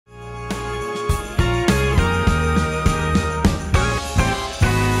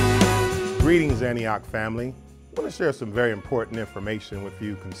Antioch family. I want to share some very important information with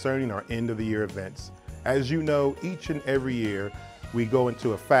you concerning our end of the year events. As you know, each and every year we go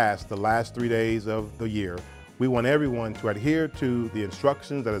into a fast the last 3 days of the year. We want everyone to adhere to the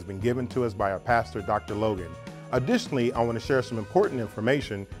instructions that has been given to us by our pastor, Dr. Logan. Additionally, I want to share some important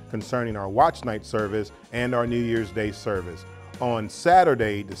information concerning our Watch Night service and our New Year's Day service. On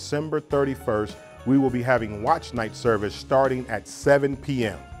Saturday, December 31st, we will be having Watch Night service starting at 7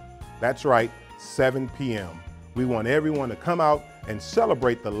 p.m. That's right, 7 p.m. We want everyone to come out and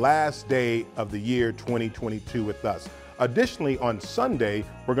celebrate the last day of the year 2022 with us. Additionally, on Sunday,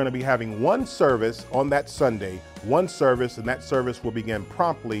 we're going to be having one service on that Sunday, and that service will begin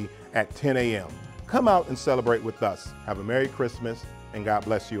promptly at 10 a.m. Come out and celebrate with us. Have a Merry Christmas, and God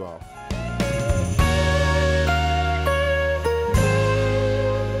bless you all.